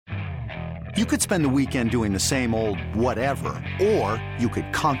You could spend the weekend doing the same old whatever, or you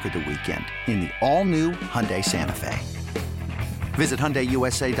could conquer the weekend in the all-new Hyundai Santa Fe. Visit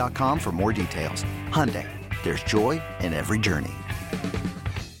HyundaiUSA.com for more details. Hyundai, there's joy in every journey.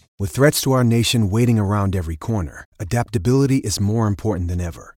 With threats to our nation waiting around every corner, adaptability is more important than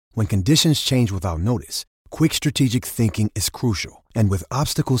ever. When conditions change without notice, quick strategic thinking is crucial. And with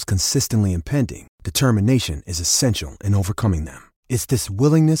obstacles consistently impending, determination is essential in overcoming them. It's this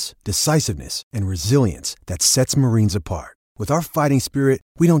willingness, decisiveness, and resilience that sets Marines apart. With our fighting spirit,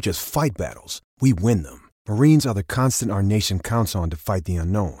 we don't just fight battles, we win them. Marines are the constant our nation counts on to fight the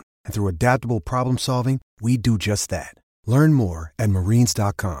unknown. And through adaptable problem solving, we do just that. Learn more at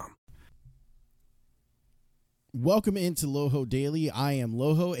marines.com. Welcome into Loho Daily. I am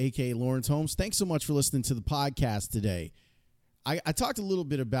Loho, a.k.a. Lawrence Holmes. Thanks so much for listening to the podcast today. I talked a little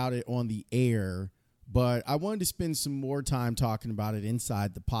bit about it on the air, but I wanted to spend some more time talking about it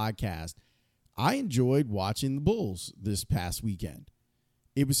inside the podcast. I enjoyed watching the Bulls this past weekend.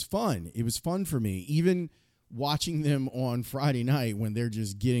 It was fun. It was fun for me. Even watching them on Friday night when they're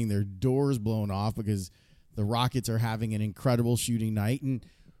just getting their doors blown off because the Rockets are having an incredible shooting night. And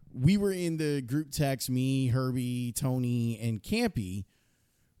we were in the group text, me, Herbie, Tony, and Campy.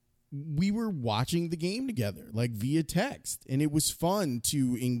 We were watching the game together, like via text. And it was fun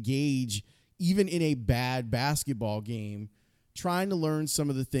to engage even in a bad basketball game, trying to learn some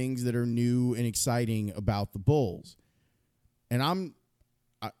of the things that are new and exciting about the Bulls. And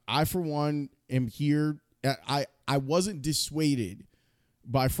I for one, am here. I wasn't dissuaded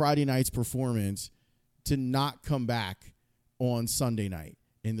by Friday night's performance to not come back on Sunday night.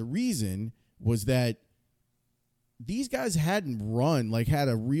 And the reason was that these guys hadn't had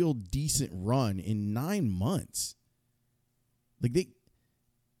a real decent run in 9 months.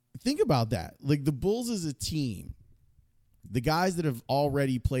 Think about that. Like, the Bulls as a team, the guys that have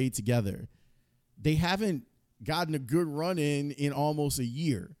already played together, they haven't gotten a good run in almost a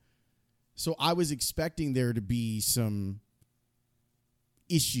year. So I was expecting there to be some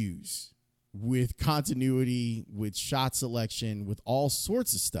issues with continuity, with shot selection, with all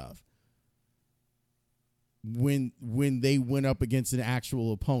sorts of stuff when they went up against an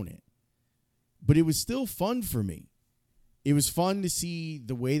actual opponent. But it was still fun for me. It was fun to see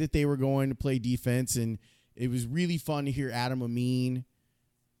the way that they were going to play defense, and it was really fun to hear Adam Amin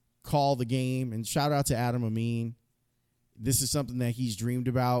call the game. And shout out to Adam Amin. This is something that he's dreamed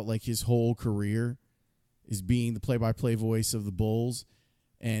about like his whole career, is being the play-by-play voice of the Bulls.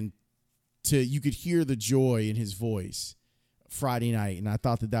 And you could hear the joy in his voice Friday night, and I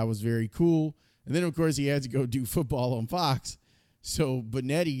thought that was very cool. And then, of course, he had to go do football on Fox. So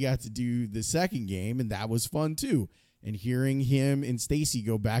Benetti got to do the second game, and that was fun too. And hearing him and Stacy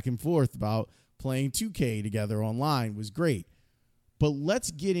go back and forth about playing 2K together online was great. But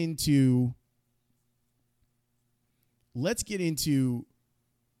let's get into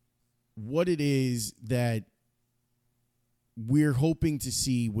what it is that we're hoping to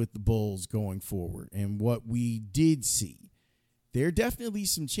see with the Bulls going forward and what we did see. There are definitely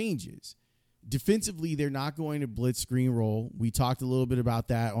some changes. Defensively, they're not going to blitz screen roll. We talked a little bit about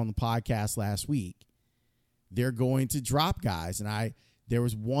that on the podcast last week. They're going to drop guys. And there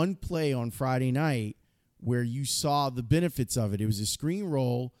was one play on Friday night where you saw the benefits of it. It was a screen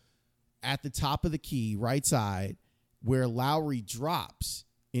roll at the top of the key, right side, where Lowry drops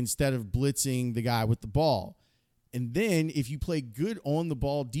instead of blitzing the guy with the ball. And then if you play good on the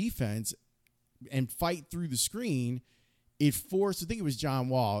ball defense and fight through the screen, I think it was John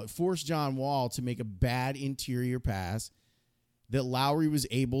Wall. It forced John Wall to make a bad interior pass that Lowry was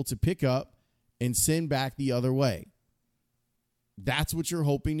able to pick up and send back the other way. That's what you're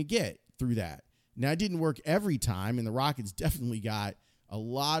hoping to get through that. Now, it didn't work every time, and the Rockets definitely got a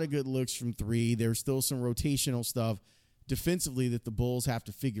lot of good looks from three. There's still some rotational stuff defensively that the Bulls have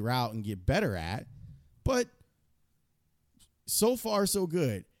to figure out and get better at. But so far, so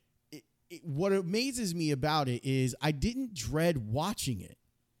good. What amazes me about it is I didn't dread watching it.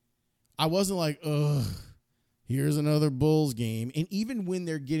 I wasn't like, ugh, here's another Bulls game. And even when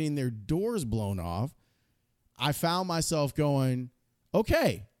they're getting their doors blown off, I found myself going,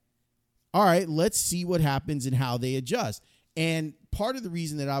 okay, all right, let's see what happens and how they adjust. And part of the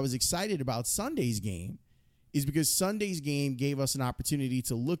reason that I was excited about Sunday's game is because Sunday's game gave us an opportunity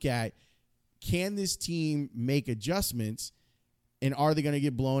to look at, can this team make adjustments, and are they going to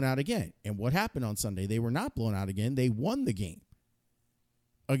get blown out again? And what happened on Sunday? They were not blown out again. They won the game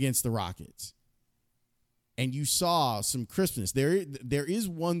against the Rockets. And you saw some crispness. There is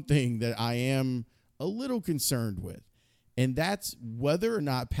one thing that I am a little concerned with, and that's whether or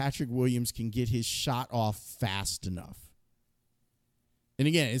not Patrick Williams can get his shot off fast enough. And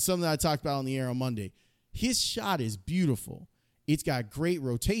again, it's something that I talked about on the air on Monday. His shot is beautiful. It's got great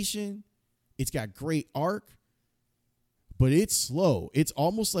rotation. It's got great arc, but it's slow. It's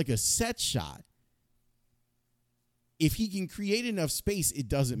almost like a set shot. If he can create enough space, it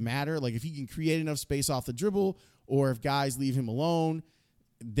doesn't matter. Like if he can create enough space off the dribble, or if guys leave him alone,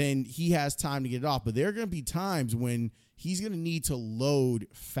 then he has time to get it off. But there are going to be times when he's going to need to load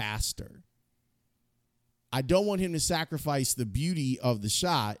faster. I don't want him to sacrifice the beauty of the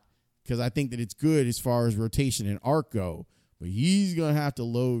shot because I think that it's good as far as rotation and arc go, but he's going to have to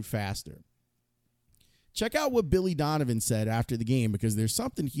load faster. Check out what Billy Donovan said after the game, because there's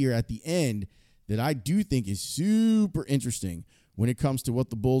something here at the end that I do think is super interesting when it comes to what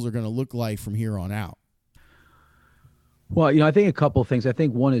the Bulls are going to look like from here on out. Well, I think a couple of things. I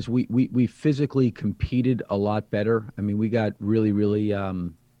think one is we physically competed a lot better. I mean, we got really, really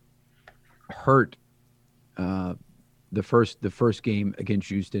hurt the first game against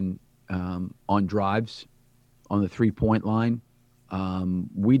Houston on drives on the 3-point line.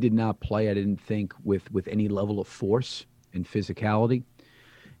 We did not play, I didn't think, with any level of force and physicality.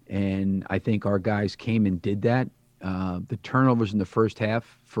 And I think our guys came and did that. The turnovers in the first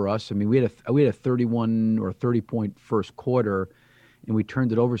half for us, I mean, we had a 31 or 30-point first quarter, and we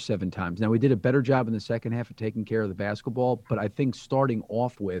turned it over 7 times. Now, we did a better job in the second half of taking care of the basketball, but I think starting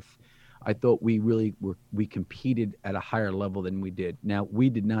off with, I thought we competed at a higher level than we did. Now, we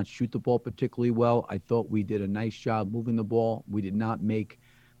did not shoot the ball particularly well. I thought we did a nice job moving the ball. We did not make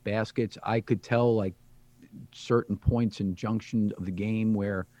baskets. I could tell, like, certain points and junctions of the game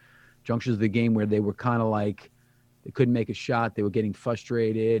where they were kind of like they couldn't make a shot. They were getting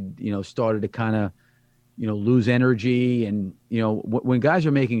frustrated, started to kind of, lose energy. And, when guys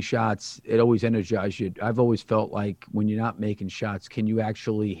are making shots, it always energizes you. I've always felt like when you're not making shots, can you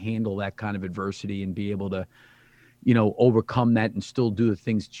actually handle that kind of adversity and be able to, overcome that and still do the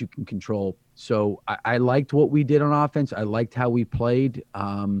things that you can control? So I liked what we did on offense. I liked how we played.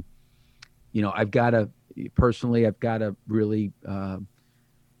 I've got to really,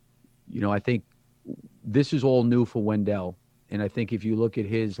 I think this is all new for Wendell. And I think if you look at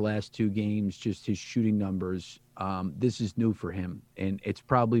his last 2 games, just his shooting numbers, this is new for him. And it's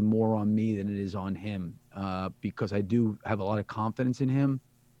probably more on me than it is on him because I do have a lot of confidence in him.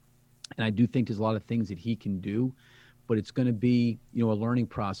 And I do think there's a lot of things that he can do. But it's going to be, a learning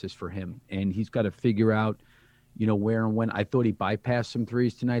process for him. And he's got to figure out, where and when. I thought he bypassed some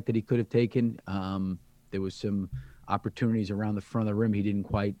threes tonight that he could have taken. There was some opportunities around the front of the rim he didn't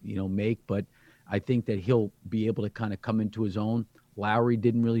quite, make. But I think that he'll be able to kind of come into his own. Lowry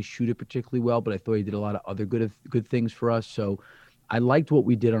didn't really shoot it particularly well, but I thought he did a lot of other good things for us. So I liked what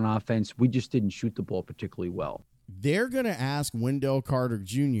we did on offense. We just didn't shoot the ball particularly well. They're going to ask Wendell Carter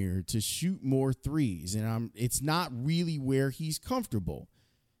Jr. to shoot more threes, and it's not really where he's comfortable.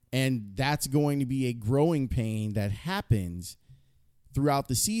 And that's going to be a growing pain that happens throughout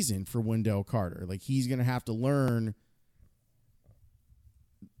the season for Wendell Carter. Like, he's going to have to learn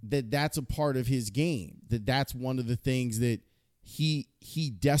that that's a part of his game, that's one of the things that he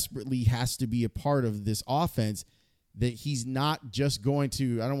desperately has to be a part of this offense, that he's not just going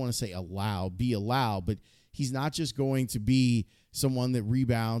to, I don't want to say be allowed, but he's not just going to be someone that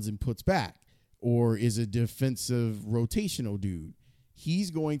rebounds and puts back or is a defensive rotational dude. He's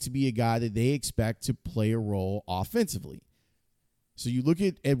going to be a guy that they expect to play a role offensively. So you look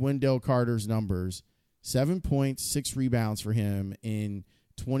at Wendell Carter's numbers, 7 points, 6 rebounds for him in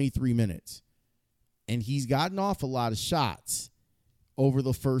 23 minutes. And he's gotten off a lot of shots over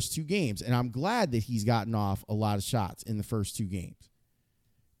the first 2 games. And I'm glad that he's gotten off a lot of shots in the first 2 games.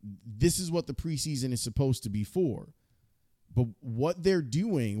 This is what the preseason is supposed to be for. But what they're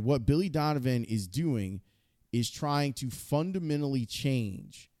doing, what Billy Donovan is doing, is trying to fundamentally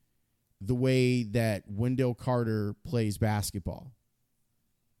change the way that Wendell Carter plays basketball.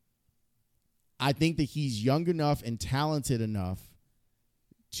 I think that he's young enough and talented enough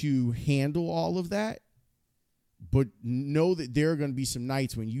to handle all of that, but know that there are going to be some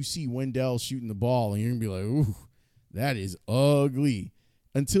nights when you see Wendell shooting the ball and you're going to be like, ooh, that is ugly,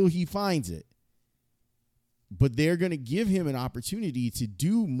 until he finds it. But they're going to give him an opportunity to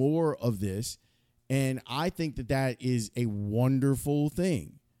do more of this, and I think that that is a wonderful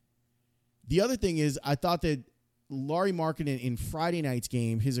thing. The other thing is, I thought that Lauri Markkanen in Friday night's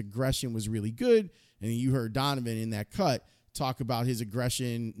game, his aggression was really good, and you heard Donovan in that cut talk about his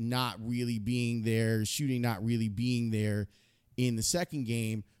aggression not really being there, shooting not really being there in the second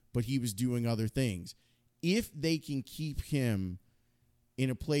game, but he was doing other things. If they can keep him in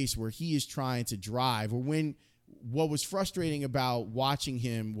a place where he is trying to drive, or when what was frustrating about watching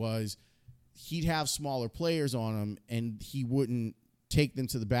him was he'd have smaller players on him and he wouldn't take them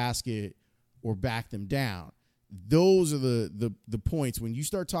to the basket or back them down. Those are the points when you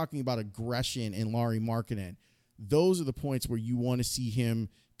start talking about aggression in Lauri Markkanen. Those are the points where you want to see him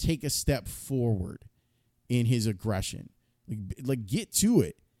take a step forward in his aggression. Like get to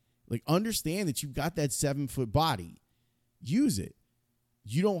it. Like understand that you've got that 7-foot body. Use it.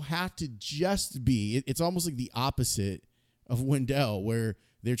 You don't have to just be. It's almost like the opposite of Wendell, where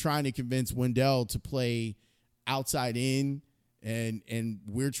they're trying to convince Wendell to play outside in, and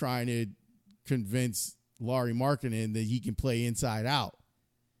we're trying to convince Lauri Markkanen that he can play inside out.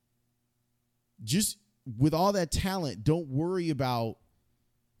 Just with all that talent, don't worry about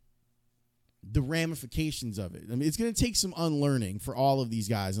the ramifications of it. I mean, it's going to take some unlearning for all of these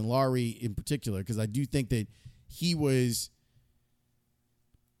guys, and Lauri in particular, because I do think that he was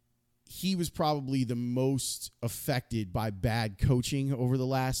probably the most affected by bad coaching over the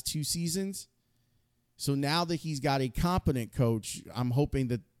last 2 seasons. So now that he's got a competent coach, I'm hoping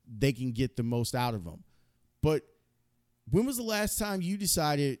that they can get the most out of him. But when was the last time you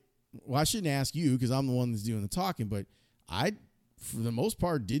decided, well, I shouldn't ask you because I'm the one that's doing the talking, but I, for the most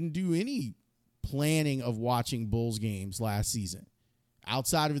part, didn't do any planning of watching Bulls games last season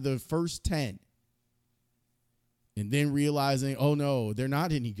outside of the first 10. And then realizing, oh no, they're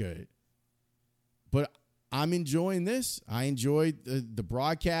not any good. But I'm enjoying this. I enjoyed the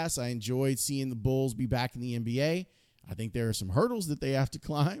broadcast. I enjoyed seeing the Bulls be back in the NBA. I think there are some hurdles that they have to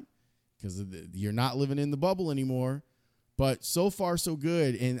climb because you're not living in the bubble anymore. But so far, so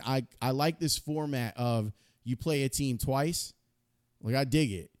good. And I like this format of you play a team twice. Like, I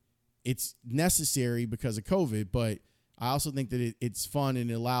dig it. It's necessary because of COVID, but I also think that it's fun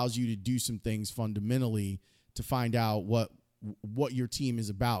and it allows you to do some things fundamentally to find out what your team is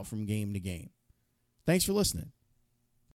about from game to game. Thanks for listening.